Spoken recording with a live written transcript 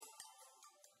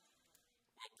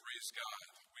Praise God.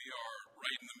 We are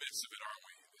right in the midst of it, aren't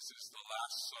we? This is the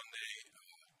last Sunday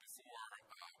before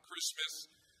Christmas.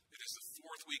 It is the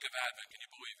fourth week of Advent. Can you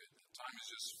believe it? Time is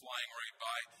just flying right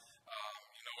by.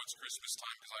 You know it's Christmas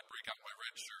time because I break out my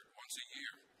red shirt once a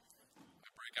year. I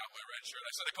break out my red shirt.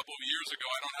 I said a couple of years ago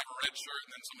I don't have a red shirt,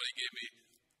 and then somebody gave me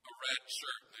a red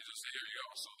shirt. They just say, here you go.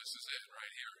 So this is it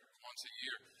right here, once a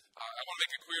year. I want to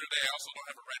make it clear today, I also don't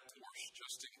have a red Porsche,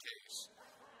 just in case.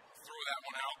 Throw that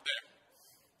one out there.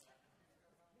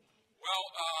 Well,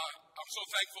 I'm so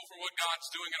thankful for what God's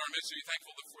doing in our midst. Are you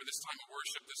thankful for this time of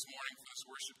worship this morning, for this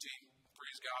worship team?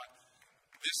 Praise God.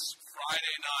 This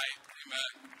Friday night,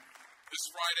 amen. This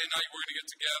Friday night we're going to get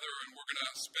together and we're going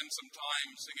to spend some time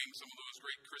singing some of those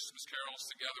great Christmas carols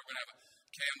together. We're going to have a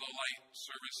candlelight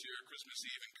service here Christmas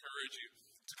Eve. Encourage you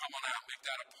to come on out, make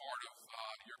that a part of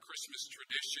your Christmas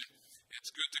tradition. It's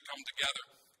good to come together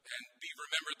and be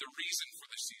remembered the reason for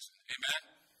the season. Amen.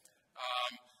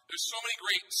 There's so many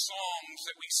great songs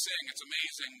that we sing. It's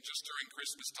amazing just during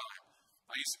Christmas time.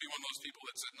 I used to be one of those people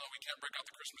that said, no, we can't break out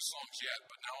the Christmas songs yet,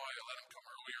 but now I let them come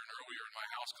earlier and earlier in my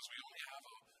house because we only have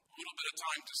a little bit of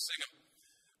time to sing them.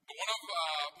 But one of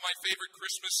my favorite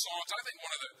Christmas songs, I think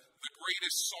one of the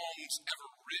greatest songs ever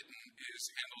written, is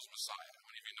Handel's Messiah. How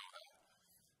many of you know that?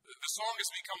 The song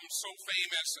has become so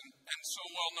famous and so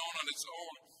well known on its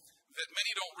own that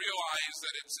many don't realize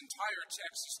that its entire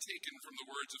text is taken from the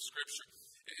words of Scripture.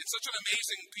 It's such an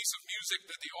amazing piece of music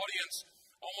that the audience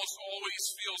almost always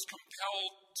feels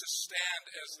compelled to stand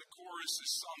as the chorus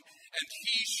is sung, and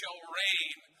he shall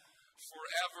reign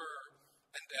forever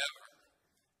and ever.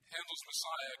 Handel's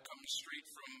Messiah comes straight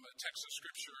from a text of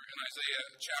Scripture in Isaiah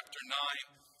chapter 9,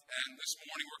 and this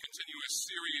morning we're continuing a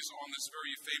series on this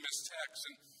very famous text.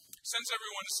 And since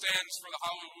everyone stands for the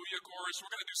Hallelujah chorus,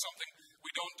 we're going to do something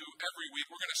we don't do every week.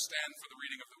 We're going to stand for the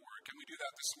reading of the Word. Can we do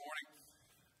that this morning?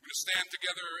 We're going to stand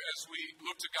together as we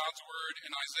look to God's Word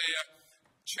in Isaiah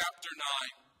chapter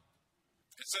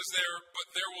 9. It says there, but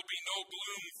there will be no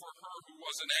gloom for her who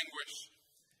was in anguish.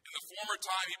 In the former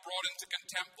time he brought into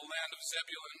contempt the land of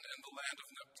Zebulun and the land of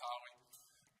Naphtali.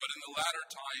 But in the latter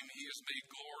time he has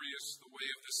made glorious the way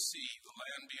of the sea, the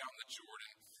land beyond the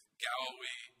Jordan,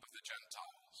 Galilee of the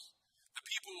Gentiles. The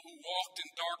people who walked in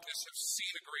darkness have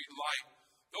seen a great light.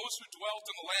 Those who dwelt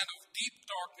in the land of deep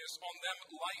darkness, on them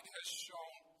light has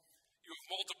shone. You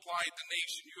have multiplied the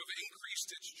nation, you have increased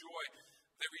its joy.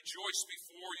 They rejoice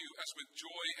before you as with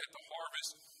joy at the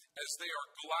harvest, as they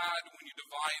are glad when you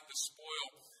divide the spoil.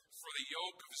 For the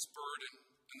yoke of his burden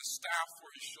and the staff for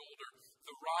his shoulder,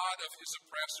 the rod of his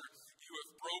oppressor, you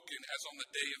have broken as on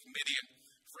the day of Midian.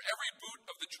 For every boot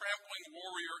of the trampling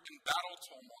warrior in battle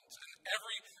tumult, and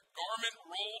every garment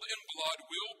rolled in blood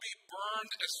will be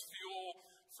burned as fuel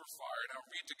for fire.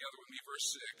 Now read together with me verse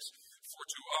 6. For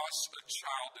to us a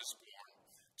child is born,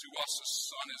 to us a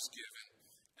son is given,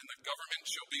 and the government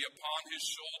shall be upon his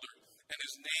shoulder, and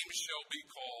his name shall be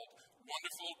called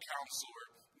Wonderful Counselor,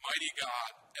 Mighty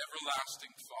God,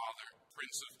 Everlasting Father,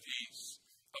 Prince of Peace.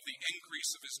 Of the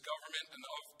increase of his government and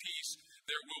of peace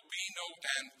there will be no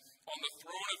end, on the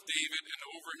throne of David and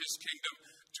over his kingdom,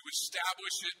 to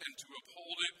establish it and to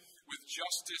uphold it with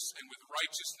justice and with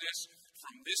righteousness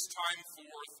from this time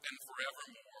forth and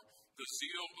forevermore. The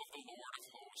zeal of the Lord of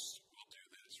hosts will do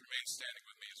this. Remain standing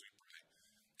with me as we pray.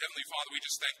 Heavenly Father, we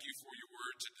just thank you for your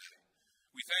word today.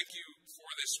 We thank you for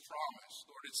this promise,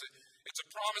 Lord. It's a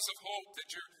promise of hope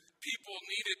that your people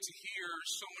needed to hear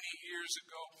so many years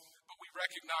ago, but we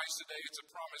recognize today it's a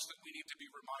promise that we need to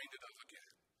be reminded of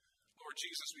again. Lord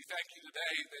Jesus, we thank you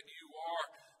today that you are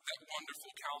that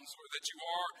wonderful counselor, that you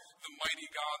are the mighty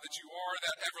God, that you are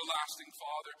that everlasting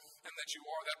Father, and that you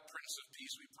are that Prince of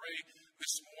Peace. We pray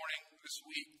this morning, this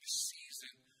week, this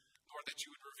season, Lord, that you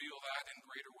would reveal that in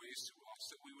greater ways to us,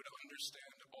 that we would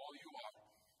understand all you are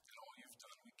and all you've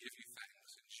done. We give you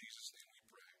thanks. In Jesus' name we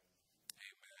pray.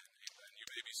 Amen. Amen. You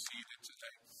may be seated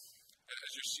today.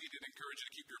 As you're seated, I encourage you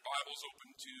to keep your Bibles open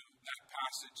to that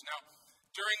passage. Now,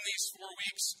 during these 4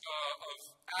 weeks of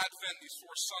Advent, these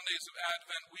 4 Sundays of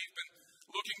Advent, we've been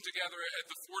looking together at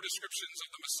the 4 descriptions of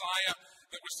the Messiah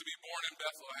that was to be born in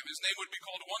Bethlehem. His name would be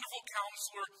called Wonderful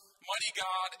Counselor, Mighty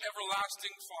God,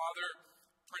 Everlasting Father,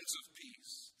 Prince of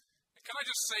Peace. And can I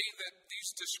just say that these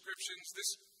descriptions,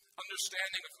 this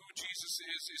understanding of who Jesus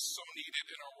is so needed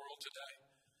in our world today.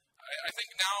 I think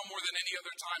now more than any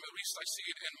other time, at least I see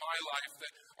it in my life,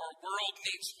 that our world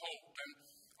needs hope and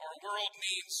our world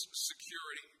needs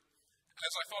security.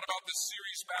 As I thought about this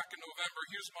series back in November,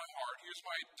 here's my heart, here's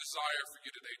my desire for you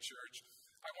today, church.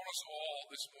 I want us all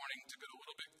this morning to get a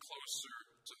little bit closer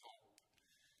to hope.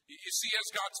 You see,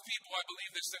 as God's people, I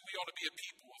believe this, that we ought to be a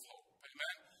people of hope.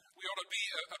 Amen? We ought to be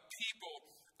a people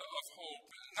of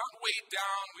weighed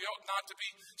down. We ought not to be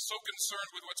so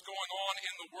concerned with what's going on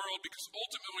in the world, because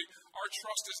ultimately our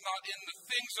trust is not in the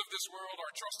things of this world.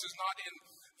 Our trust is not in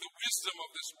the wisdom of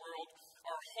this world.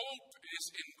 Our hope is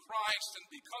in Christ, and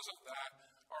because of that,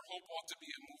 our hope ought to be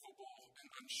immovable and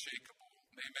unshakable.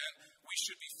 Amen? We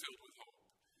should be filled with hope.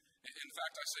 In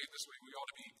fact, I say it this way, we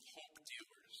ought to be hope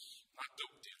dealers, not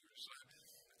dope dealers.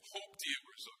 Hope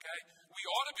dealers, okay? We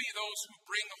ought to be those who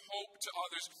bring hope to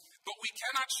others, but we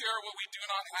cannot share what we do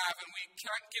not have, and we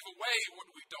can't give away what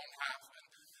we don't have. And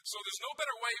so there's no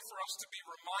better way for us to be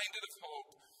reminded of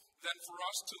hope than for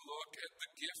us to look at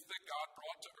the gift that God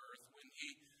brought to earth when He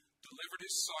delivered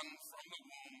His Son from the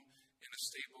womb in a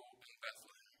stable in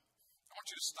Bethlehem. I want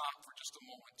you to stop for just a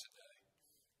moment today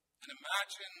and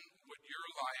imagine what your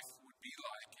life would be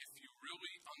like if you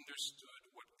really understood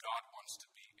what God wants to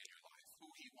be in your life, who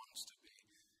He wants to be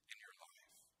in your life.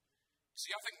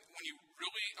 See, I think when you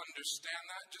really understand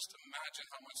that, just imagine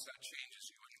how much that changes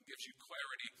you and gives you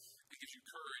clarity and gives you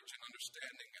courage and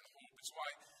understanding and hope. It's why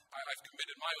I've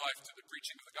committed my life to the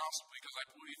preaching of the gospel, because I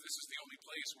believe this is the only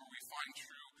place where we find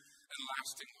true and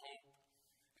lasting hope.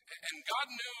 And God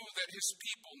knew that His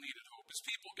people needed hope. His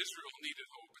people, Israel, needed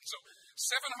hope. And so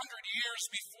 700 years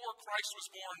before Christ was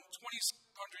born,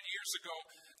 2,600 years ago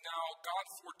now, God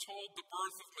foretold the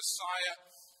birth of Messiah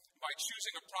by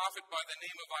choosing a prophet by the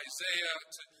name of Isaiah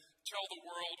to tell the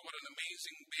world what an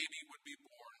amazing baby would be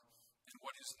born and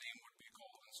what His name would be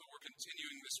called. And so we're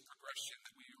continuing this progression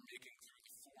that we are making through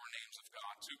the four names of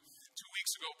God. Two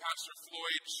weeks ago, Pastor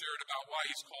Floyd shared about why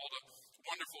He's called a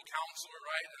Wonderful Counselor,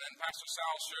 right? And then Pastor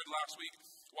Sal shared last week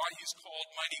why He's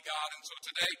called Mighty God. And so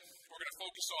today, we're going to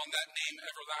focus on that name,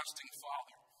 Everlasting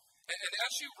Father. And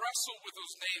as you wrestle with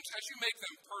those names, as you make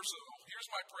them personal, here's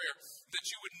my prayer, that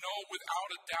you would know without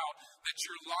a doubt that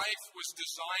your life was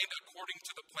designed according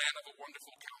to the plan of a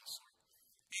wonderful counselor.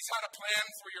 He's had a plan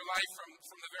for your life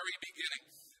from the very beginning.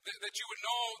 That you would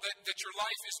know that your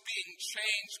life is being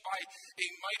changed by a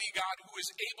mighty God who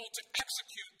is able to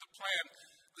execute the plan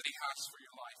that He has for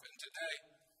your life. And today,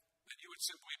 that you would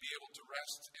simply be able to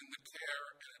rest in the care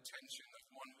and attention of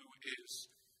one who is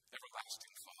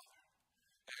Everlasting Father.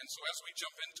 And so as we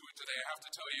jump into it today, I have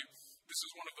to tell you, this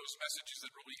is one of those messages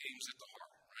that really aims at the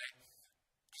heart, right?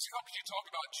 Because how could you talk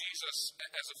about Jesus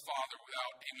as a father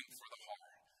without aiming for the heart?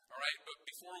 All right, but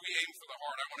before we aim for the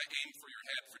heart, I want to aim for your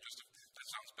head for that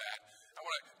sounds bad. I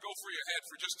want to go for your head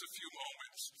for just a few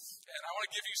moments. And I want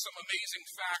to give you some amazing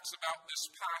facts about this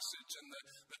passage and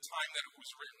the time that it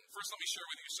was written. First, let me share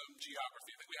with you some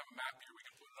geography. I think we have a map here. We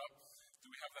can put it up. Do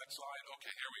we have that slide?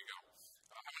 Okay, here we go.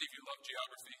 How many of you love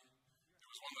geography? It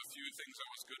was one of the few things I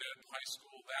was good at in high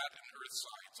school, that and earth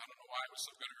science. I don't know why I was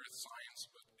so good at earth science,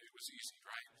 but it was easy,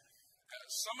 right?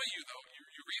 Some of you, though,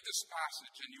 you read this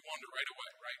passage and you wonder right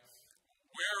away, right?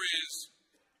 Where is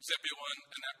Zebulun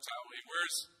and Naphtali?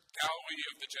 Where's Galilee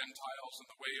of the Gentiles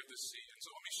and the way of the sea? And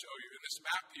so let me show you. In this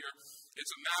map here,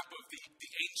 it's a map of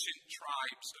the ancient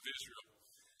tribes of Israel.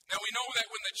 Now we know that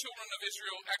when the children of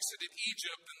Israel exited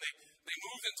Egypt and they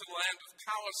moved into the land of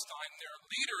Palestine, their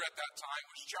leader at that time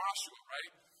was Joshua,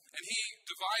 right? And he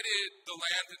divided the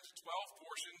land into 12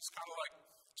 portions, kind of like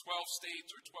 12 states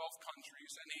or 12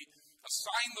 countries, and he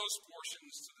assigned those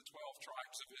portions to the 12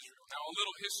 tribes of Israel. Now, a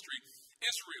little history.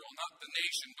 Israel, not the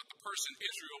nation, but the person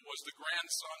Israel, was the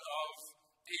grandson of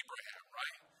Abraham,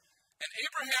 right? And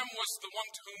Abraham was the one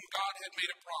to whom God had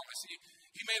made a promise.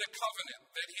 He made a covenant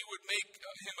that He would make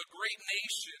him a great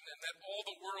nation and that all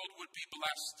the world would be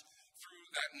blessed through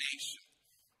that nation.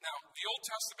 Now, the Old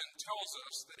Testament tells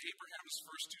us that Abraham's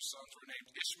first two sons were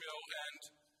named Ishmael and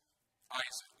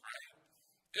Isaac, right?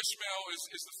 Ishmael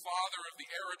is the father of the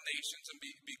Arab nations, and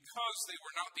because they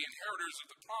were not the inheritors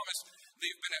of the promise,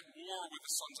 they've been at war with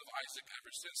the sons of Isaac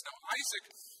ever since. Now, Isaac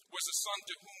was a son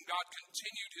to whom God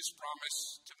continued His promise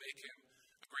to make him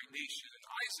a great nation. And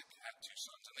Isaac had two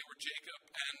sons, and they were Jacob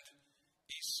and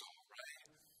Esau, right?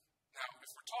 Now,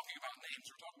 if we're talking about names,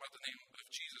 we're talking about the name of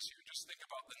Jesus here. Just think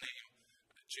about the name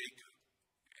Jacob.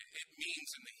 It means,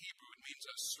 in the Hebrew, it means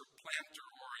a supplanter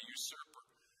or a usurper.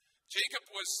 Jacob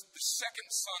was the second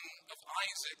son of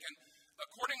Isaac, and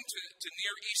according to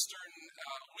Near Eastern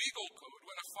legal code,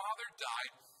 when a father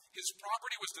died, his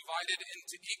property was divided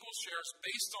into equal shares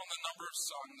based on the number of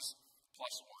sons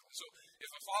plus one. So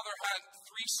if a father had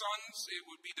 3 sons, it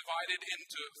would be divided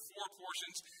into 4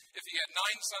 portions. If he had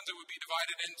 9 sons, it would be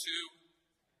divided into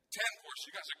 10 portions.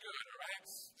 You guys are good, all right?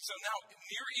 So now,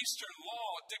 Near Eastern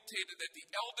law dictated that the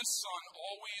eldest son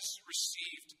always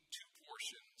received 2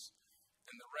 portions,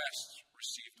 and the rest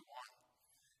received 1.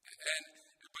 And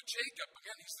But Jacob,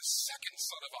 again, he's the second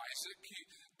son of Isaac.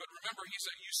 But remember, he's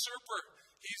a usurper.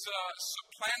 He's a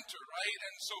supplanter, right?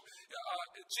 And so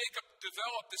Jacob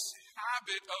developed this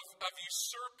habit of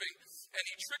usurping, and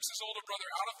he tricks his older brother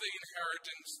out of the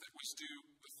inheritance that was due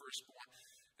the firstborn.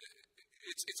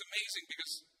 It's amazing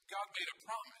because God made a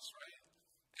promise, right?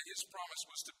 And his promise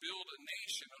was to build a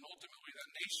nation, and ultimately that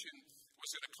nation was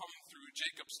going to come through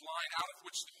Jacob's line, out of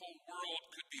which the whole world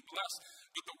could be blessed.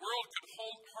 But the world could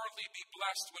hardly be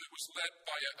blessed when it was led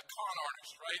by a con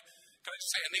artist, right? Can I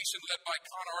just say a nation led by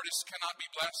con artists cannot be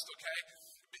blessed, okay?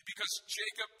 Because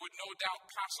Jacob would no doubt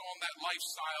pass on that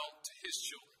lifestyle to his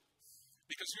children.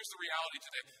 Because here's the reality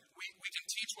today. We can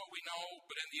teach what we know,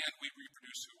 but in the end we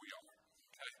reproduce who we are,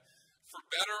 okay? For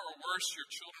better or worse, your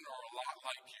children are a lot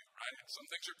like you, right? Some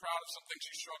things you're proud of, some things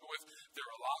you struggle with,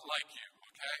 they're a lot like you,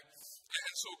 okay?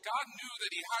 And so God knew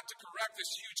that he had to correct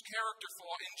this huge character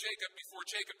flaw in Jacob before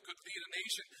Jacob could lead a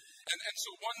nation. And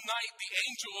so one night, the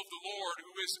angel of the Lord,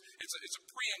 who is a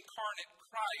pre-incarnate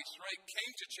Christ, right,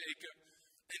 came to Jacob,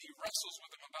 and he wrestles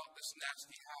with him about this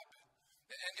nasty habit.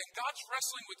 And God's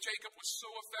wrestling with Jacob was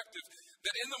so effective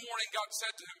that in the morning God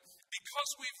said to him,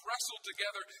 because we've wrestled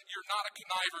together, you're not a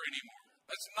conniver anymore.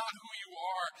 That's not who you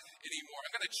are anymore.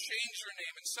 I'm going to change your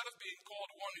name. Instead of being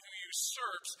called one who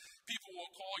usurps, people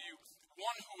will call you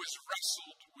one who has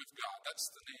wrestled with God. That's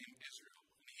the name Israel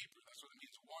in Hebrew. That's what it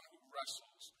means, one who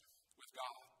wrestles with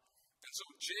God. And so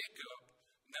Jacob,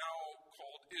 now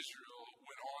called Israel,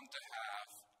 went on to have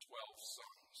 12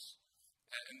 sons.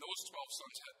 And those 12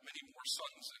 sons had many more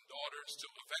sons and daughters,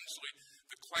 till eventually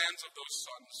the clans of those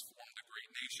sons formed a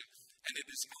great nation. And it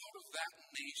is out of that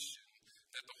nation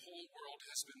that the whole world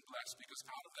has been blessed, because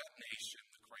out of that nation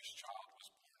the Christ child was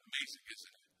born. Amazing,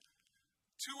 isn't it?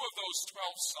 Two of those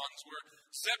 12 sons were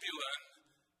Zebulun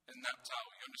and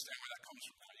Naphtali. You understand where that comes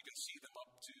from now? You can see them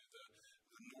up to the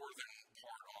northern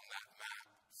part on that map.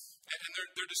 And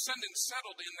their descendants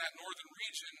settled in that northern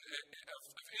region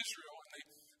of Israel, and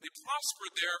they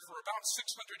prospered there for about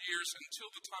 600 years until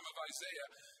the time of Isaiah,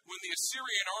 when the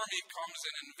Assyrian army comes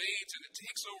and invades and it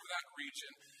takes over that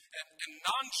region, and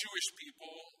non-Jewish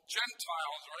people,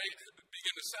 Gentiles, right,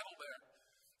 begin to settle there.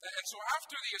 And so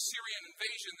after the Assyrian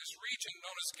invasion, this region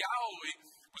known as Galilee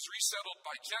was resettled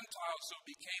by Gentiles, so it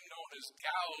became known as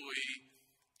Galilee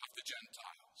of the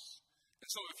Gentiles. And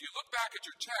so if you look back at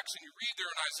your text and you read there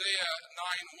in Isaiah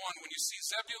 9:1, when you see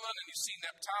Zebulun and you see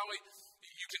Naphtali,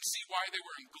 you can see why they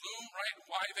were in gloom, right?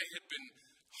 Why they had been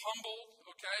humbled,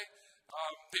 okay?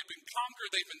 They've been conquered.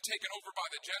 They've been taken over by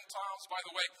the Gentiles. By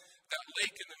the way, that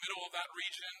lake in the middle of that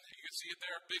region, you can see it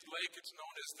there, a big lake. It's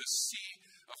known as the Sea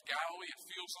of Galilee. It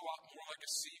feels a lot more like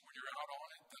a sea when you're out on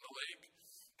it than a lake.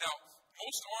 Now,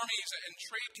 most armies and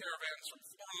trade caravans from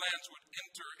foreign lands would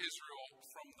enter Israel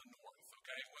from the north,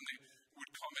 okay, when they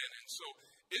would come in. And so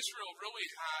Israel really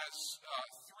has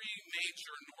three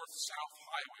major north-south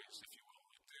highways, if you will,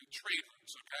 trade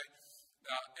routes, okay?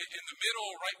 In the middle,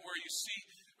 right where you see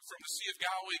from the Sea of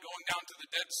Galilee going down to the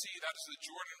Dead Sea, that is the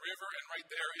Jordan River, and right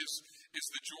there is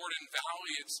the Jordan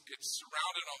Valley. It's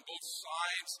surrounded on both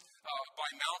sides by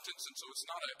mountains, and so it's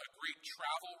not a great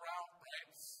travel route, right?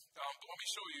 But let me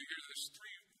show you here. There's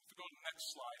three, if we go to the next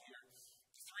slide here,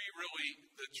 three really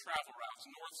the travel routes,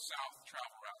 north-south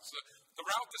travel routes. The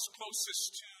route that's closest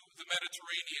to the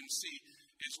Mediterranean Sea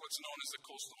is what's known as the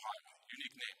Coastal Highway.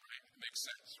 Unique name, right? It makes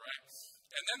sense, right?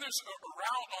 And then there's a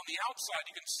route on the outside.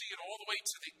 You can see it all the way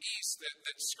to the east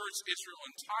that skirts Israel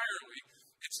entirely.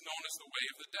 It's known as the Way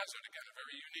of the Desert. Again, a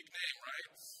very unique name, right?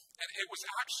 And it was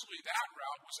actually, that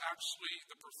route was actually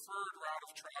the preferred route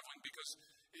of traveling because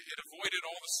it avoided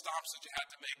all the stops that you had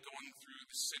to make going through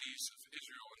the cities of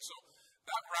Israel. And so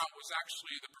that route was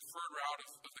actually the preferred route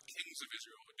of the kings of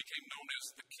Israel. It became known as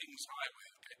the King's Highway,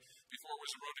 okay? Before it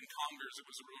was a road in Congress, it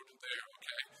was a road there,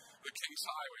 okay? The King's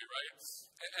Highway, right?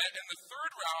 And the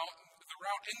third route, the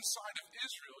route inside of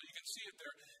Israel, you can see it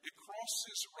there, it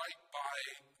crosses right by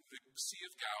the Sea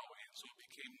of Galilee, and so it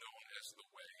became known as the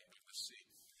Way of the Sea.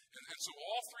 And so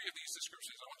all three of these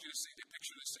descriptions, I want you to see, they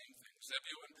picture the same thing.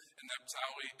 Zebulun and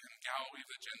Naphtali and Galilee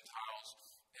of the Gentiles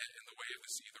and the Way of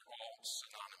the Sea, they're all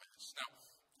synonymous. Now,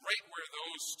 right where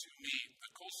those two meet,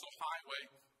 the Coastal Highway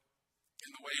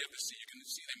and the Way of the Sea, you can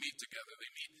see they meet together.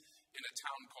 They meet in a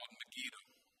town called Megiddo.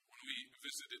 When we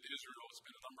visited Israel, it's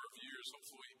been a number of years.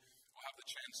 Hopefully we'll have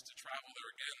the chance to travel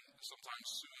there again sometime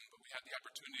soon. But we had the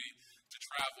opportunity to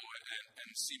travel and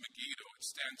see Megiddo. It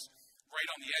stands right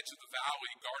on the edge of the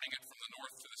valley, guarding it from the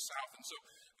north to the south. And so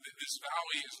this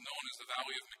valley is known as the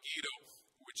Valley of Megiddo,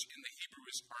 which in the Hebrew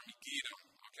is Armageddon.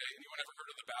 Okay, anyone ever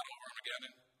heard of the Battle of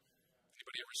Armageddon?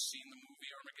 Anybody ever seen the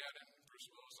movie Armageddon? Bruce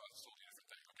Willis, that's a totally different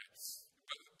thing. Okay,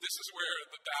 but This is where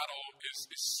the battle is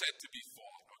said to be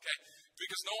fought, okay?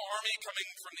 Because no army coming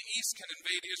from the east can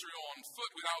invade Israel on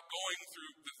foot without going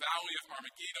through the valley of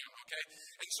Armageddon, okay?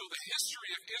 And so the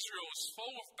history of Israel is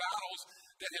full of battles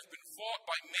that have been fought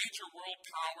by major world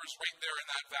powers right there in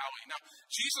that valley. Now,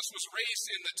 Jesus was raised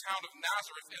in the town of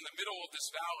Nazareth in the middle of this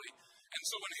valley. And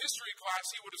so in history class,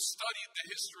 he would have studied the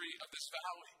history of this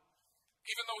valley.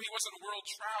 Even though he wasn't a world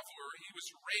traveler, he was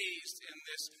raised in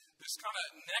this kind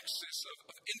of nexus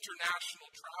of international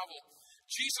travel.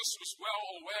 Jesus was well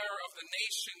aware of the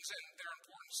nations and their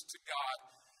importance to God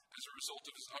as a result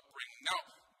of his upbringing. Now,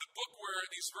 the book where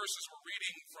these verses we're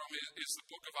reading from is the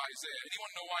book of Isaiah.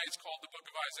 Anyone know why it's called the book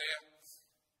of Isaiah?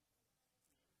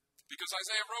 Because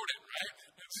Isaiah wrote it, right?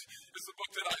 It's the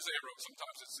book that Isaiah wrote.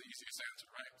 Sometimes it's the easiest answer,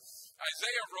 right?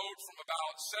 Isaiah wrote from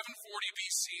about 740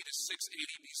 BC to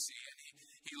 680 BC, and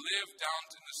he lived down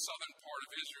in the southern part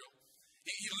of Israel.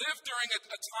 He lived during a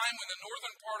time when the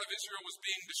northern part of Israel was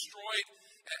being destroyed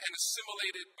and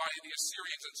assimilated by the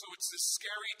Assyrians, and so it's this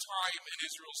scary time in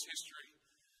Israel's history.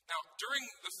 Now, during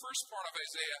the first part of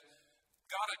Isaiah,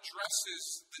 God addresses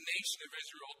the nation of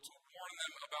Israel to warn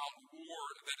them about war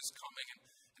that is coming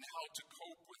and how to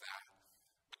cope with that.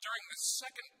 But during the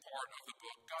second part of the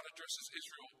book, God addresses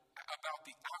Israel about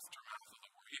the aftermath of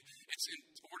the war. It's in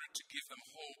order to give them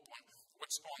hope on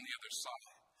what's on the other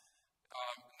side.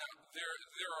 Now,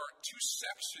 there are two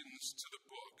sections to the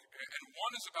book, and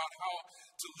one is about how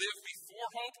to live before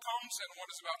hope comes, and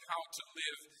one is about how to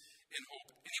live in hope.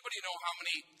 Anybody know how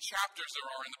many chapters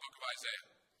there are in the book of Isaiah?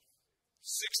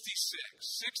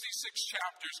 66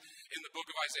 chapters in the book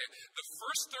of Isaiah. The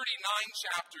first 39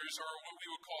 chapters are what we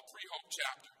would call pre-hope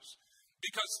chapters,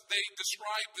 because they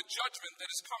describe the judgment that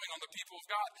is coming on the people of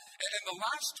God. And the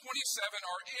last 27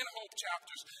 are in hope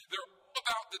chapters. They're all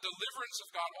about the deliverance of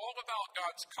God, all about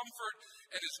God's comfort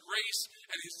and his grace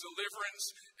and his deliverance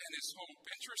and his hope.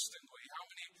 Interestingly, how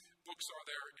many books are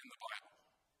there in the Bible?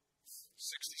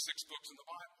 66 books in the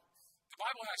Bible. The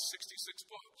Bible has 66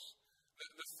 books.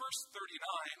 The first 39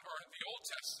 are the Old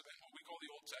Testament, what we call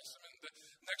the Old Testament. The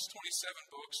next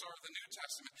 27 books are the New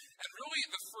Testament. And really,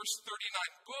 the first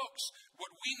 39 books,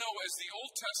 what we know as the Old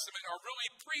Testament, are really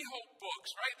pre-hope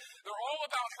books, right? They're all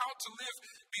about how to live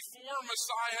before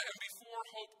Messiah and before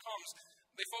hope comes.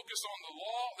 They focus on the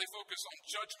law, they focus on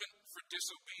judgment for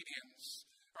disobedience,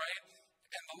 right?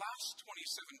 And the last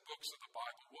 27 books of the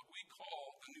Bible, what we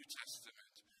call the New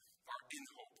Testament, are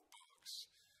in-hope books.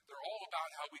 They're all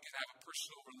about how we can have a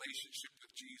personal relationship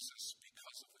with Jesus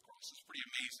because of the cross. It's pretty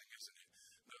amazing, isn't it?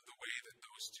 The way that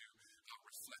those two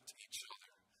reflect each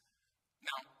other.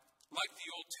 Now, like the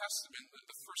Old Testament,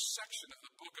 the first section of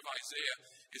the book of Isaiah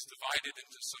is divided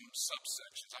into some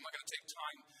subsections. I'm not going to take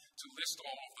time to list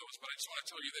all of those, but I just want to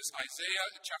tell you this. Isaiah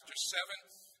chapter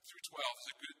 7 through 12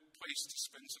 is a good place to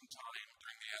spend some time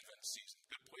during the Advent season.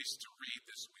 A good place to read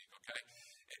this week, okay?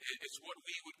 It's what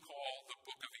we would call the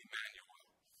book of Emmanuel.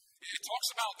 It talks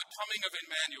about the coming of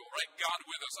Emmanuel, right? God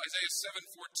with us. Isaiah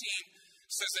 7:14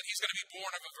 says that he's going to be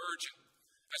born of a virgin.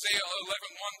 Isaiah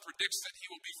 11:1 predicts that he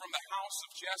will be from the house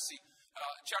of Jesse.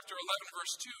 Chapter 11,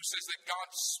 verse 2 says that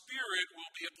God's Spirit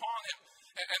will be upon him.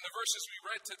 And the verses we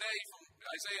read today from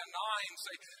Isaiah 9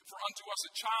 say, "For unto us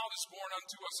a child is born,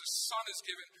 unto us a son is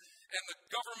given, and the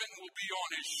government will be on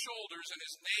his shoulders, and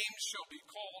his name shall be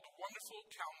called Wonderful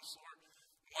Counselor,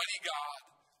 Mighty God,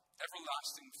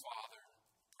 Everlasting Father,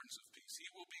 Prince of Peace." He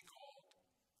will be called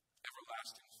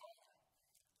Everlasting Father.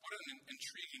 What an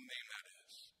intriguing name that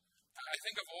is. I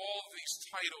think of all of these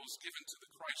titles given to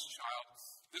the Christ child,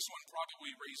 this one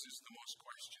probably raises the most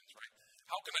questions, right?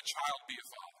 How can a child be a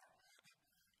father?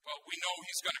 Well, we know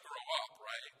he's going to grow up,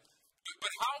 right?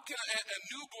 But how can a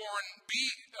newborn be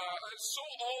so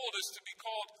old as to be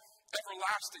called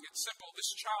everlasting? It's simple.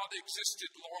 This child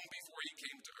existed long before he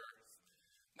came to earth.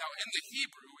 Now, in the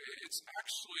Hebrew, it's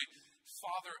actually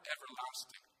Father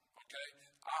Everlasting, okay?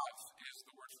 Av is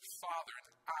the word for father, and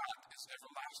Ad is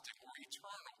everlasting or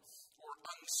eternal or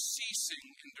unceasing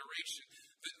in duration.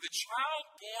 The child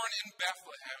born in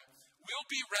Bethlehem will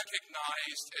be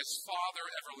recognized as Father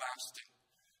Everlasting.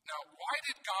 Now, why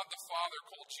did God the Father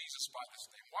call Jesus by this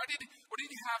name? What did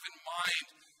he have in mind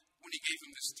when he gave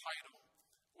him this title?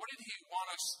 What did he want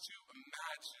us to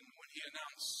imagine when he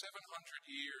announced 700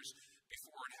 years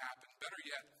before it happened? Better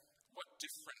yet, what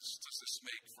difference does this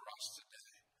make for us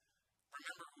today?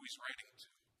 Remember who he's writing to.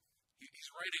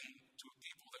 He's writing to a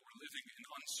people that were living in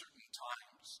uncertain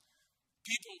times.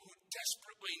 People who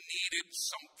desperately needed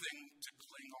something to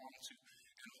cling on to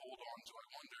and hold on to. I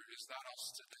wonder, is that us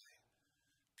today?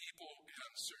 People in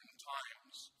uncertain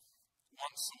times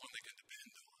want someone they can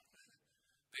depend on.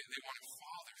 They want a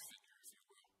father figure, if you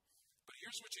will. But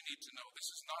here's what you need to know. This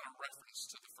is not a reference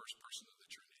to the first person of the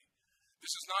Trinity.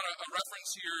 This is not a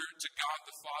reference here to God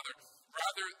the Father.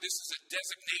 Rather, this is a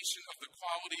designation of the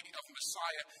quality of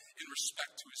Messiah in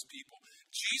respect to his people.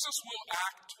 Jesus will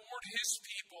act toward his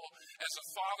people as a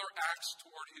father acts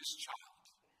toward his child.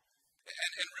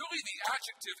 And really the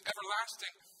adjective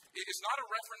everlasting is not a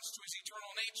reference to his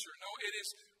eternal nature. No, it is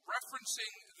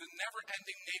referencing the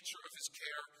never-ending nature of his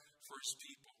care for his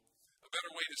people. A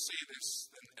better way to say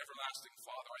this than everlasting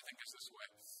Father, I think, is this way,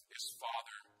 is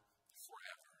Father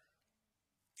forever.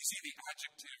 You see, the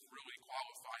adjective really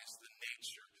qualifies the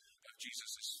nature of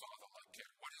Jesus' father-like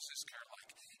care. What is his care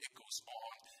like? It goes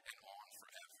on and on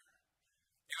forever.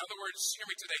 In other words, hear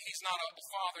me today, he's not a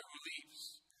father who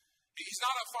leaves. He's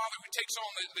not a father who takes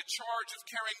on the charge of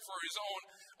caring for his own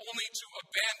only to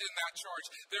abandon that charge.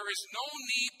 There is no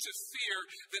need to fear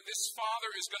that this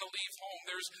father is going to leave home.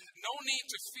 There's no need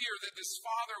to fear that this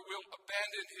father will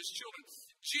abandon his children.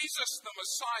 Jesus, the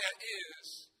Messiah,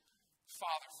 is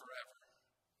Father forever.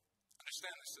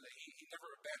 Understand this today. He never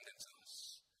abandons us.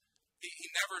 He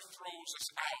never throws us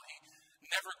out. He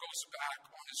never goes back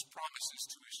on his promises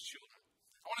to his children.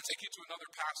 I want to take you to another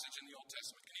passage in the Old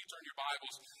Testament. Can you turn your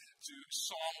Bibles to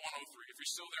Psalm 103? If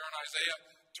you're still there in Isaiah,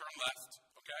 turn left,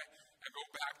 okay? And go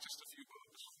back just a few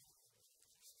books.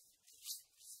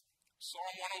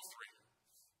 Psalm 103.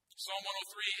 Psalm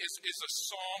 103 is a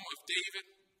psalm of David.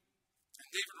 And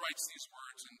David writes these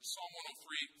words in Psalm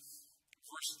 103,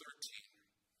 verse 13.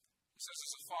 He says,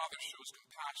 as a father shows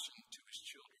compassion to his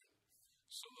children,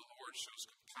 so the Lord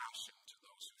shows compassion to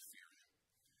those who fear him.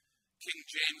 King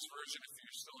James Version, if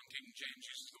you're still in King James,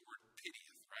 uses the word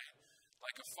pitieth, right?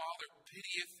 Like a father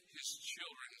pitieth his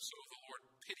children, so the Lord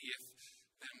pitieth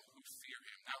them who fear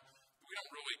him. Now, we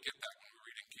don't really get that when we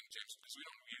read in King James because we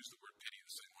don't use the word pity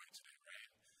the same way today, right?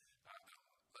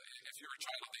 If you're a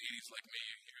child of the 80s like me,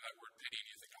 you hear that word pity and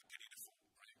you think, I pity the fool,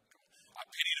 right? Come on. I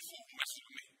pity the fool who messes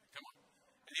with me. Come on.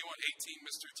 Anyone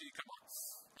 18, Mr. T, come on.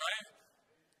 Right?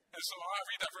 And so I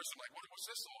read that verse, I'm like, what's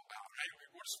this all about, right?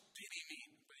 What does pity mean?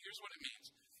 But here's what it means.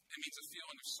 It means a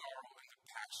feeling of sorrow and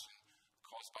compassion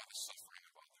caused by the suffering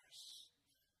of others.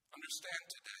 Understand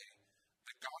today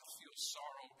that God feels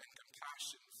sorrow and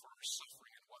compassion for our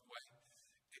suffering in what way?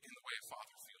 In the way a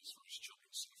father feels for his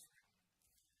children's suffering.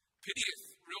 Pitieth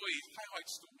really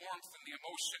highlights the warmth and the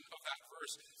emotion of that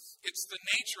verse. It's the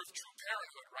nature of true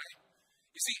parenthood, right?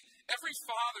 You see, every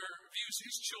father views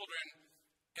his children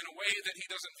in a way that he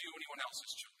doesn't view anyone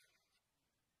else's children.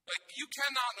 Like, you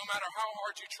cannot, no matter how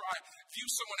hard you try, view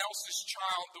someone else's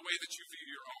child the way that you view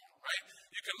your own, right?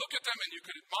 You can look at them and you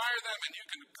can admire them and you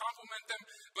can compliment them,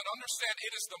 but understand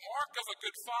it is the mark of a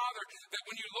good father that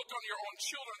when you look on your own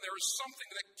children, there is something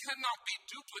that cannot be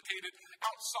duplicated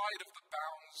outside of the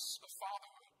bounds of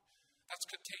fatherhood. That's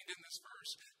contained in this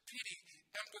verse. Pity,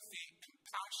 empathy,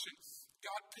 compassion.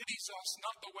 God pities us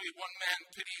not the way one man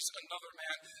pities another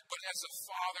man, but as a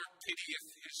father pitieth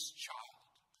his child.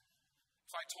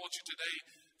 If I told you today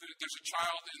that there's a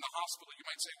child in the hospital, you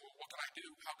might say, well, what can I do?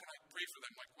 How can I pray for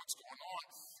them? Like, what's going on?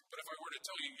 But if I were to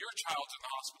tell you your child's in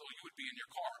the hospital, you would be in your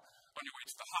car on your way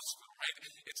to the hospital, right?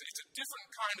 It's a different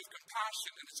kind of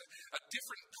compassion, and it's a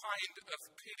different kind of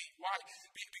pity. Why?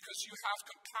 Because you have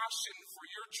compassion for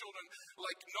your children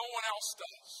like no one else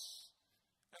does.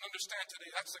 And understand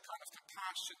today, that's the kind of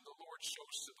compassion the Lord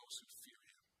shows to those who fear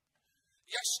him.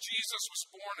 Yes, Jesus was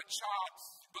born a child,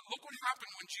 but look what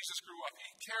happened when Jesus grew up.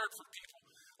 He cared for people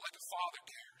like a father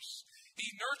cares. He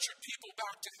nurtured people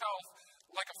back to health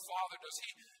like a father does.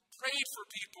 He prayed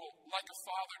for people like a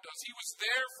father does. He was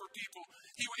there for people.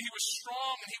 He was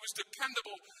strong and he was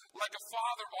dependable like a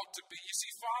father ought to be. You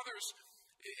see, fathers,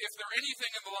 if they're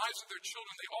anything in the lives of their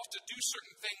children, they ought to do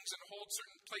certain things and hold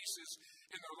certain places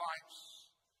in their lives.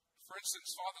 For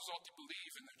instance, fathers ought to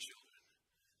believe in their children.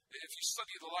 If you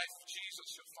study the life of Jesus,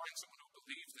 you'll find someone who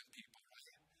believed in people.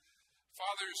 Right?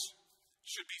 Fathers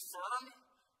should be firm,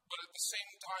 but at the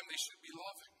same time they should be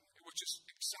loving, which is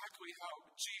exactly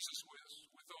how Jesus was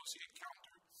with those he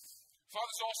encountered.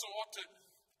 Fathers also ought to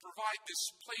provide this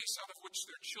place out of which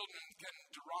their children can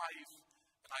derive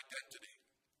an identity.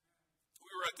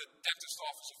 We were at the dentist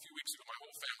office a few weeks ago, my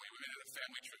whole family. We made it a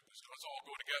family trip. Let's all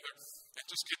go together and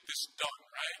just get this done,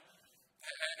 right?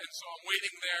 And so I'm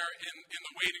waiting there in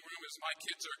the waiting room as my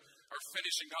kids are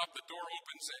finishing up. The door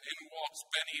opens and in walks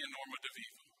Benny and Norma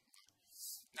DeVivo.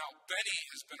 Now, Benny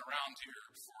has been around here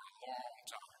for a long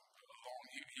time.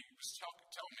 He was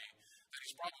telling me that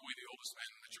he's probably the oldest man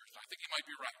in the church. I think he might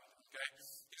be right, okay?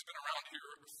 He's been around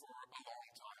here for a long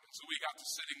time. And so we got to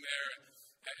sitting there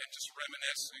and just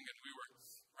reminiscing, and we were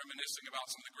reminiscing about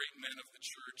some of the great men of the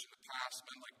church in the past,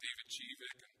 men like David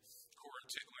Chivik and Cora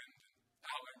Tidland,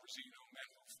 members, men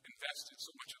who've invested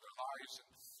so much of their lives and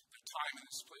their time in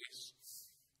this place.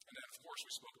 And then, of course,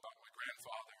 we spoke about my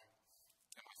grandfather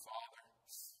and my father.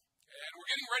 And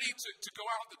we're getting ready to go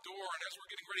out the door, and as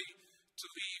we're getting ready to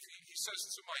leave, he says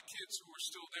to my kids who are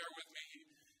still there with me,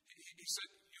 he said,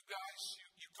 you guys,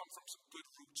 you come from some good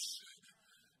roots.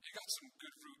 You got some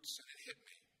good roots, and it hit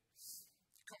me.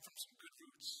 You come from some good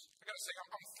roots. I got to say,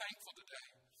 I'm thankful today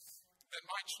that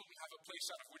my children have a place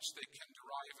out of which they can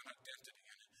derive an identity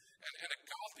and a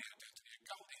godly identity, a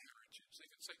godly heritage. They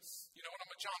can say,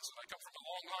 I'm a Johnson. I come from a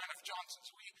long line of Johnsons.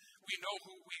 We know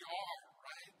who we are,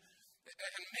 right?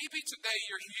 And maybe today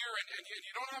you're here and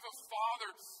you don't have a father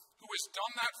who has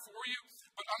done that for you,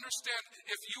 but understand,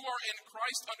 if you are in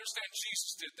Christ, understand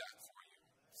Jesus did that for you.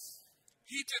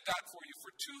 He did that for you.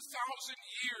 For 2,000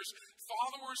 years,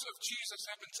 followers of Jesus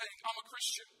have been saying, I'm a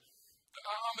Christian.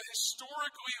 I'm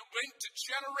historically linked to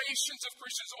generations of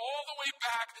Christians all the way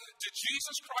back to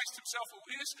Jesus Christ himself, who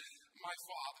is my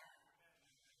Father.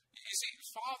 You see,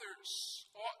 fathers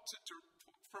ought to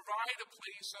provide a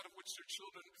place out of which their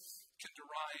children can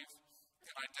derive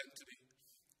an identity.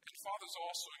 And fathers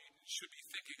also should be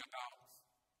thinking about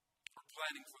or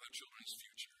planning for their children's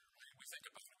future. Right? We think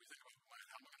about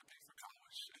how am I going to pay for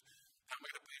college? How am I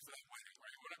going to pay for that wedding?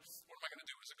 Right? What am I going to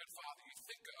do as a good father? You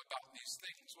think about these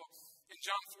things. Well, in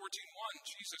John 14:1,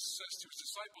 Jesus says to his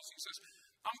disciples, he says,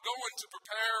 I'm going to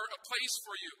prepare a place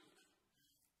for you.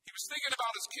 He was thinking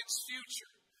about his kids'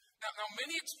 future. Now,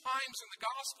 many times in the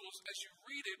Gospels, as you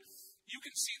read it, you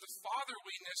can see the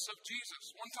fatherliness of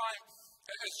Jesus. One time,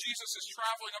 as Jesus is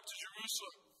traveling up to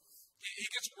Jerusalem, he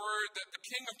gets word that the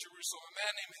king of Jerusalem, a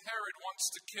man named Herod, wants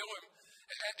to kill him.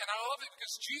 And I love it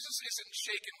because Jesus isn't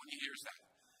shaken when he hears that.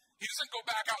 He doesn't go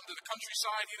back out into the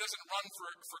countryside. He doesn't run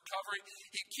for cover.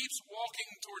 He keeps walking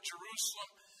toward Jerusalem.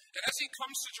 And as he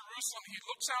comes to Jerusalem, he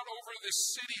looks out over this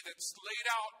city that's laid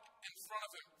out in front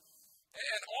of him.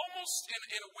 And almost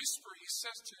in a whisper, he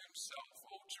says to himself,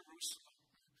 oh, Jerusalem,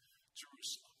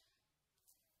 Jerusalem,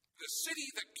 the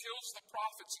city that kills the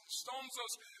prophets and stones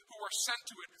those who are sent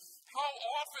to it. How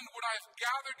often would I have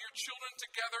gathered your children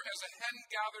together as a hen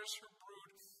gathers her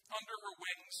brood under her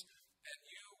wings, and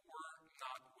you were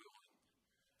not willing.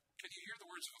 Can you hear the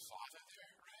words of a father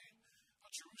there, right?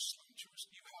 Oh, Jerusalem,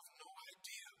 Jerusalem, you have no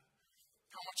idea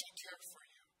how much I care for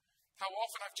you. How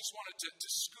often I've just wanted to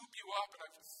scoop you up, and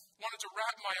I've wanted to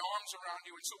wrap my arms around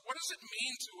you. And so what does it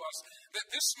mean to us that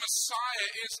this Messiah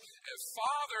is a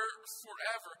father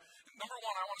forever? Number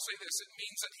one, I want to say this. It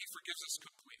means that he forgives us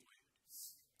completely.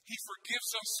 He forgives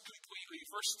us completely.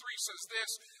 Verse 3 says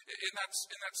this, in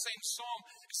that same psalm,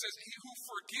 it says, he who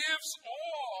forgives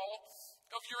all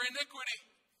of your iniquity.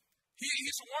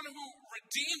 He's the one who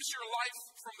redeems your life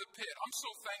from the pit. I'm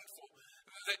so thankful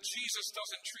that Jesus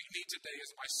doesn't treat me today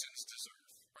as my sins deserve.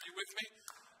 Are you with me?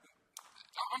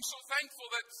 I'm so thankful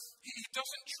that he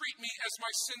doesn't treat me as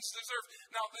my sins deserve.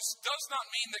 Now, this does not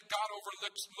mean that God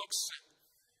overlooks sin.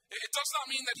 It does not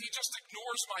mean that he just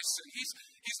ignores my sin.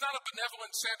 He's not a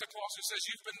benevolent Santa Claus who says,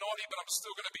 you've been naughty, but I'm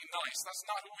still going to be nice. That's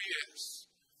not who he is.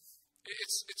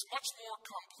 It's much more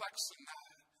complex than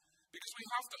that. Because we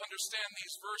have to understand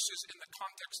these verses in the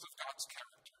context of God's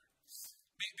character.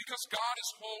 Because God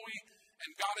is holy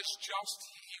and God is just,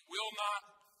 he will not,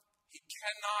 he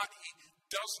cannot, he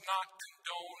does not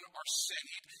condone our sin.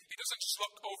 He doesn't just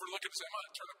overlook it and say, I'm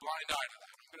going to turn a blind eye to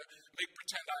that. I'm going to make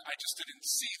pretend I just didn't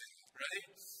see that, right?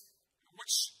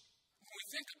 Which, when we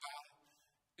think about it,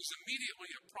 is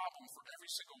immediately a problem for every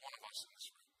single one of us in this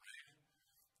room, right?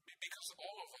 Because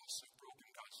all of us have broken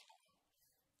God's law.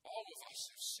 All of us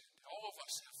have sinned. All of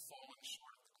us have fallen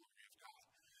short of the glory of God.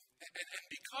 And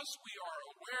because we are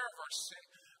aware of our sin,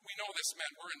 we know this,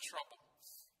 man, we're in trouble.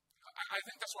 I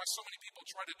think that's why so many people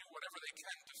try to do whatever they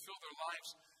can to fill their lives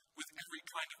with every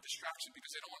kind of distraction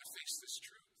because they don't want to face this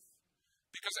truth.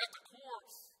 Because at the core,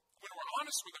 when we're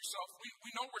honest with ourselves, we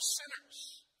know we're sinners.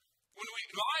 When we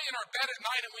lie in our bed at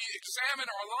night and we examine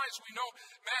our lives, we know,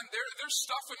 man, there's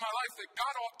stuff in my life that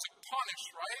God ought to punish,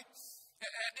 right?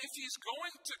 And if he's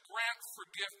going to grant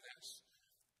forgiveness,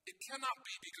 it cannot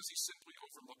be because he simply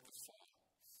overlooked the fall.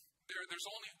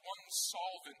 There's only one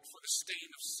solvent for the stain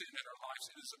of sin in our lives.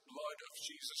 It is the blood of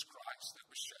Jesus Christ that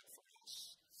was shed for us.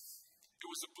 It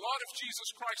was the blood of Jesus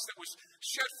Christ that was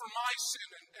shed for my sin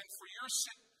and for your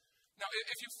sin. Now,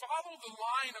 if you follow the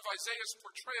line of Isaiah's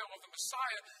portrayal of the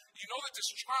Messiah, you know that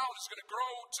this child is going to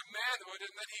grow to manhood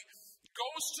and that he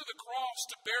goes to the cross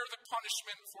to bear the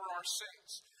punishment for our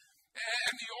sins.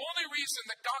 And the only reason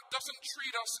that God doesn't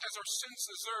treat us as our sins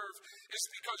deserve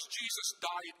is because Jesus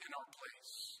died in our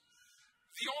place.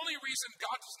 The only reason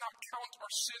God does not count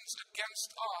our sins against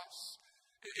us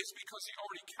It's because he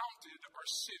already counted our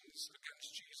sins against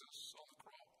Jesus on the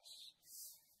cross.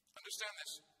 Understand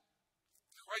this.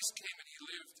 Christ came and he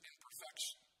lived in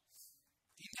perfection.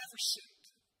 He never sinned.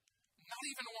 Not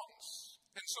even once.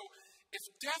 And so, if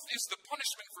death is the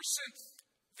punishment for sin,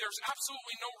 there's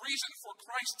absolutely no reason for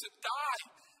Christ to die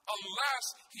unless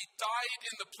he died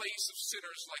in the place of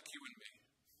sinners like you and me.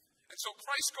 And so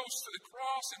Christ goes to the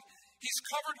cross and he's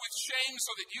covered with shame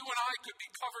so that you and I could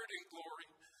be covered in glory.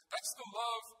 That's the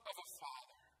love of a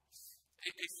father,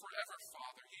 a forever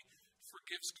father. He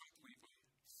forgives completely.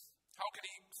 How can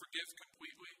he forgive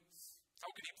completely?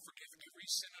 How can he forgive every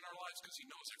sin in our lives? Because he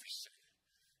knows every sin.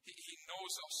 He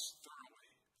knows us thoroughly.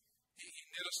 He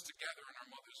knit us together in our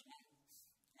mother's womb.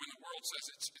 When the world says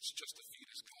it's just a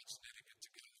fetus, God's knitting it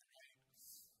together, right?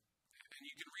 And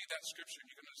you can read that scripture and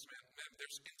you can understand, man,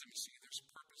 there's intimacy, there's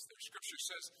purpose there. Scripture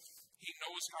says he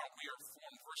knows how we are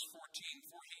formed. Verse 14,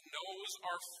 for he knows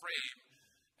our frame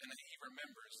and he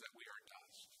remembers that we are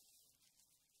dust.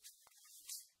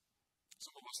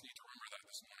 Some of us need to remember that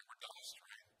this morning. We're dust,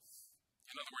 right?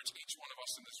 In other words, each one of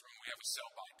us in this room, we have a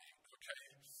sell-by date, okay?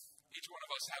 Each one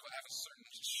of us have a certain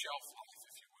shelf life,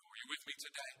 if you will. Are you with me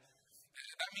today?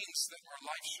 That means that our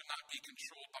life should not be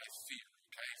controlled by fear,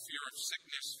 okay? Fear of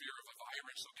sickness, fear of a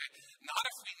virus, okay? Not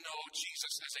if we know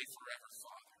Jesus as a forever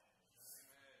Father.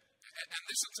 And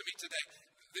listen to me today.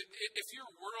 If your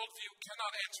worldview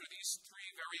cannot answer these three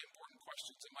very important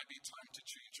questions, it might be time to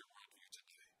change your worldview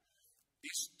today.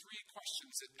 These three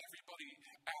questions that everybody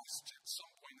asks at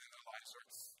some point in their lives are,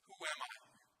 who am I?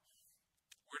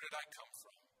 Where did I come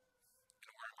from?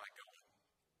 And where am I going?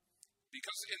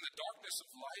 Because in the darkness of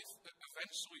life,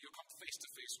 eventually you'll come face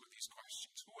to face with these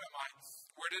questions. Who am I?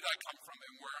 Where did I come from?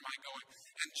 And where am I going?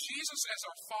 And Jesus, as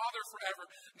our Father forever,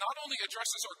 not only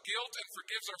addresses our guilt and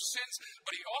forgives our sins,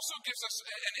 but he also gives us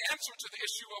an answer to the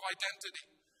issue of identity.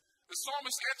 The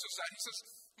psalmist answers that. He says,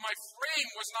 my frame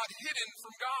was not hidden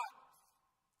from God.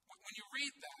 When you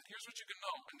read that, here's what you can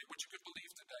know and what you can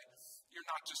believe today. You're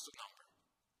not just a number.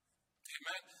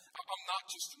 Amen? I'm not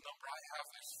just a number. I have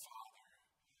a Father.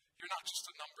 You're not just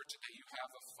a number today. You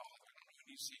have a Father. I don't know who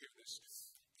needs to hear this.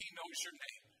 He knows your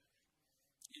name.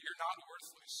 You're not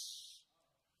worthless.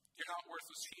 You're not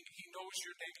worthless. He knows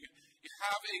your name. You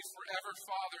have a forever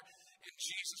Father in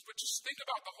Jesus. But just think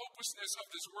about the hopelessness of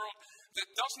this world that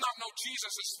does not know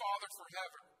Jesus as Father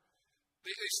forever.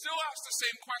 They still ask the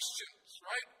same questions,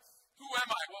 right? Who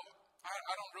am I? Well,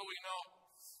 I don't really know.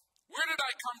 Where did I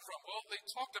come from? Well, they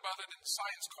talked about it in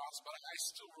science class, but I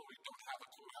still really don't have a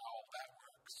clue how all that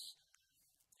works.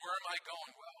 Where am I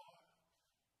going? Well,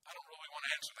 I don't really want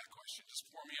to answer that question. Just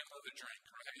pour me another drink,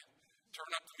 right?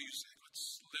 Turn up the music. Let's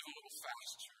live a little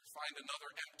faster. Find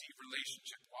another empty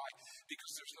relationship. Why?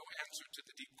 Because there's no answer to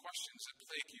the deep questions that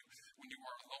plague you when you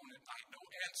are alone at night. No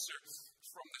answer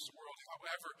from this world.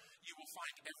 However, you will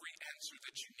find every answer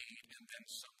that you need and then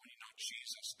some when you know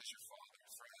Jesus as your Father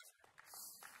forever.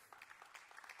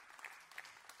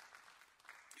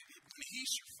 When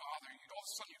he's your Father, all of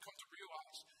a sudden you come to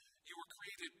realize you were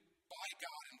created by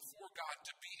God and for God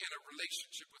to be in a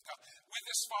relationship with God. With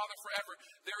this Father forever,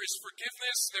 there is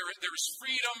forgiveness, there is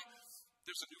freedom,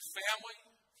 there's a new family.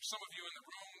 For some of you in the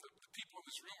room, the people in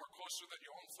this room are closer than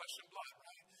your own flesh and blood,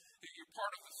 right? You're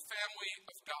part of the family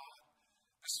of God.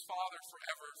 This Father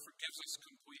forever forgives us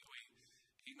completely.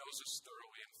 He knows us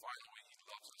thoroughly, and finally, he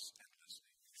loves us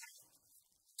endlessly.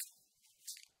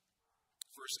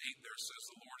 Verse 8 there says,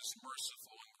 the Lord is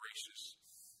merciful and gracious.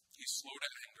 He's slow to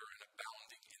anger and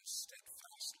abounding in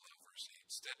steadfast love. Verse 8,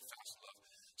 steadfast love.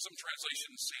 Some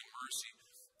translations say mercy,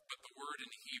 but the word in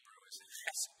Hebrew is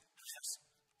chesed.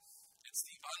 It's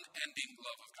the unending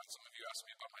love of God. Some of you asked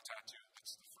me about my tattoo.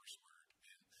 That's the first word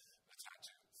in the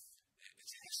tattoo.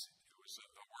 It's chesed. It was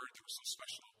a word that was so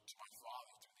special to my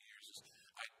father through the years. This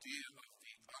idea of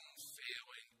the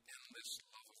unfailing, endless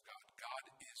love of God. God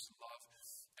is love.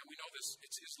 And we know this,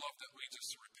 it's his love that leads us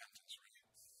to repentance, right?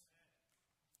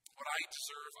 What I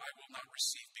deserve, I will not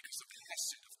receive because of the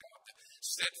hesed of God, the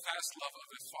steadfast love of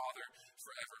the Father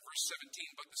forever. Verse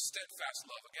 17, but the steadfast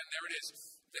love, again, there it is.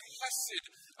 The hesed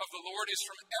of the Lord is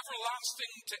from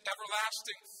everlasting to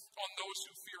everlasting on those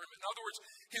who fear him. In other words,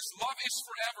 his love is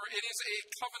forever. It is a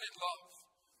covenant love.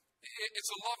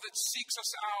 It's a love that seeks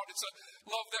us out. It's a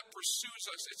love that pursues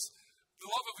us. It's the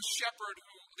love of a shepherd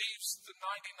who leaves the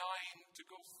 99 to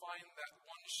go find that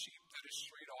one sheep that is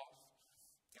strayed off.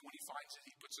 And when he finds it,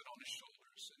 he puts it on his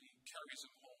shoulders and he carries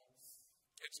him home.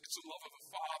 It's a love of a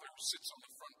father who sits on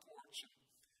the front porch and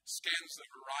scans the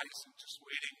horizon just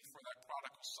waiting for that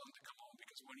prodigal son to come home,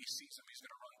 because when he sees him, he's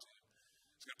going to run to him.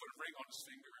 He's going to put a ring on his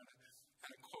finger and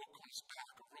a cloak on his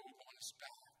back, a robe on his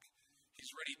back.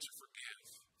 He's ready to forgive.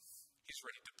 He's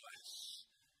ready to bless.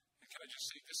 And can I just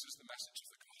say, this is the message of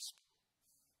the gospel.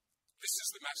 This is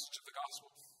the message of the gospel.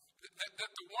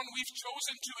 That the one we've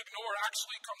chosen to ignore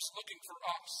actually comes looking for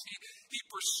us. He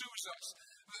pursues us.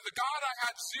 The God I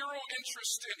had zero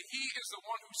interest in, he is the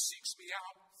one who seeks me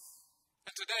out.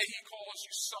 And today he calls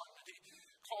you son, and he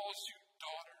calls you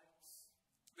daughter.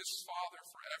 This Father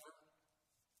forever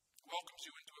welcomes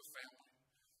you into a family.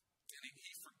 And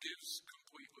he forgives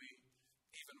completely,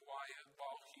 even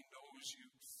while he knows you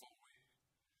fully.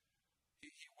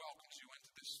 He welcomes you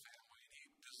into this family, and he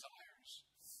desires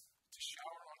to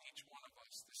shower on each one of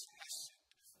us this blessed,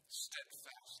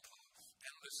 steadfast love,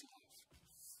 endless love.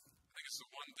 I think it's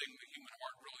the one thing the human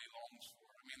heart really longs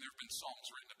for. I mean, there have been songs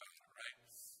written about it, right?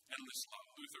 Endless love.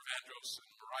 Luther Vandross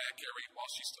and Mariah Carey,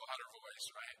 while she still had her voice,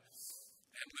 right?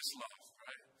 Endless love,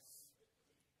 right?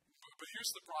 But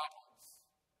here's the problem.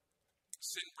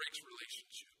 Sin breaks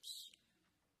relationships.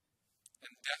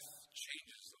 And death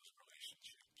changes those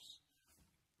relationships.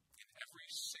 In every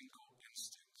single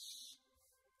instance,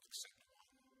 except one.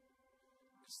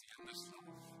 It's the endless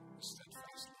love, the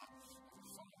steadfast love of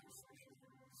the Father for you.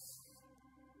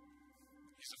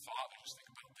 He's a father, just think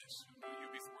about this, who knew you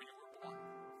before you were born.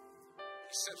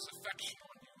 He sets affection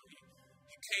on you.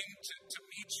 He came to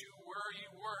meet you where you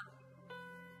were.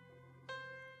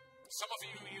 Some of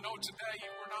you, today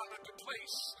you were not in a good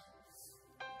place.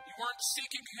 You weren't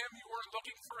seeking him, you weren't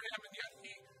looking for him, and yet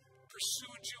he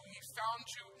pursued you, he found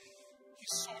you, he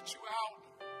sought you out.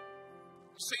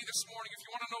 I'll say this morning, if you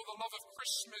want to know the love of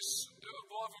Christmas, the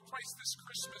love of Christ this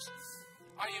Christmas,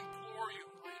 I implore you,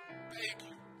 I beg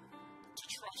you to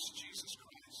trust Jesus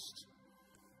Christ.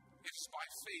 It is by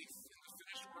faith in the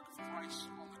finished work of Christ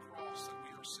on the cross that we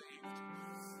are saved,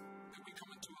 that we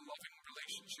come into a loving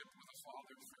relationship with the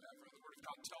Father forever. The Word of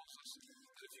God tells us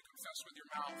that if you confess with your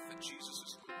mouth that Jesus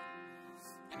is Lord,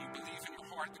 and you believe in your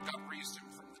heart that God raised him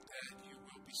from the dead, you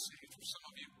will be saved. For some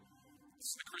of you,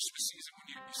 it's the Christmas season when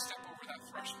you step over that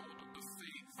threshold of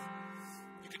faith.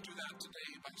 You can do that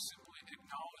today by simply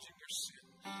acknowledging your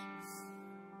sins,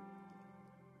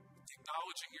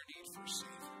 acknowledging your need for a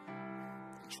Savior,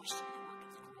 and trusting the work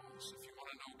of the cross. If you want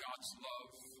to know God's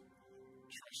love,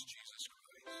 trust Jesus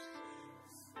Christ.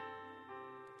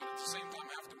 But at the same time,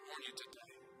 I have to warn you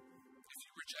today, if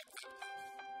you reject that love,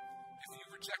 if you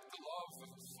reject the love of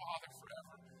the Father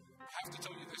forever, I have to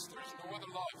tell you this, there is no other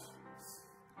love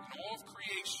in all of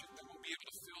creation that will be able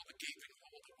to fill the gaping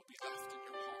hole that will be left in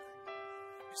your heart.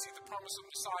 You see, the promise of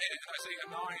Messiah in Isaiah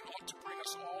 9 ought to bring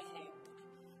us all hope.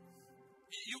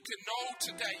 You can know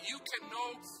today, you can know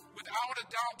without a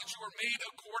doubt that you are made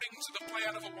according to the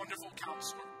plan of a wonderful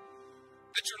counselor.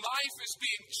 That your life is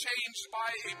being changed by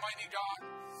a mighty God.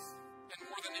 And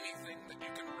more than anything, that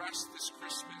you can rest this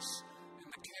Christmas in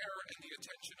the care and the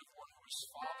attention of one who is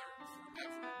Father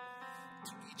forever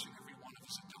to each and every one of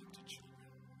his adopted children.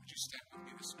 Would you stand with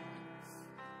me this morning?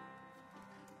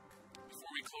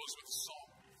 Before we close with a song,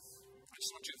 I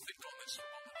just want you to think on this for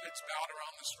a moment. Heads bowed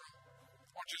around this room.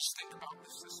 I want you to just think about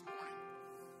this morning.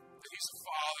 That he's a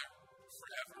Father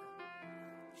forever.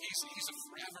 He's a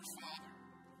forever Father.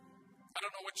 I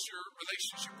don't know what your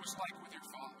relationship was like with your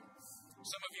father.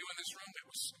 Some of you in this room, it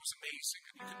was amazing.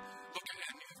 And you can look at it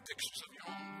and you have pictures of your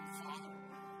own father.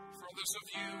 For others of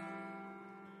you,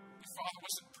 your father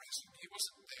wasn't present. He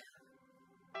wasn't there.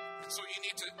 And so you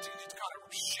need to kind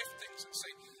of shift things and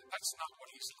say, that's not what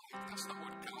he's like. That's not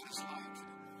what God is like.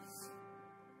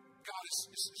 God is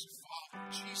a Father.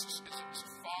 Jesus is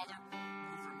a Father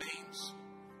who remains,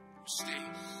 who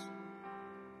stays,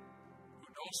 who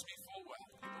knows me full well.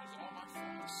 He knows all my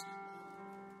faults.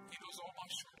 He knows all my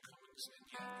shortcomings. And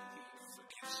yet he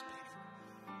forgives me.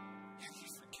 Yet he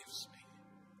forgives me.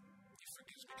 He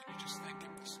forgives me. Can you just thank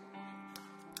him this morning?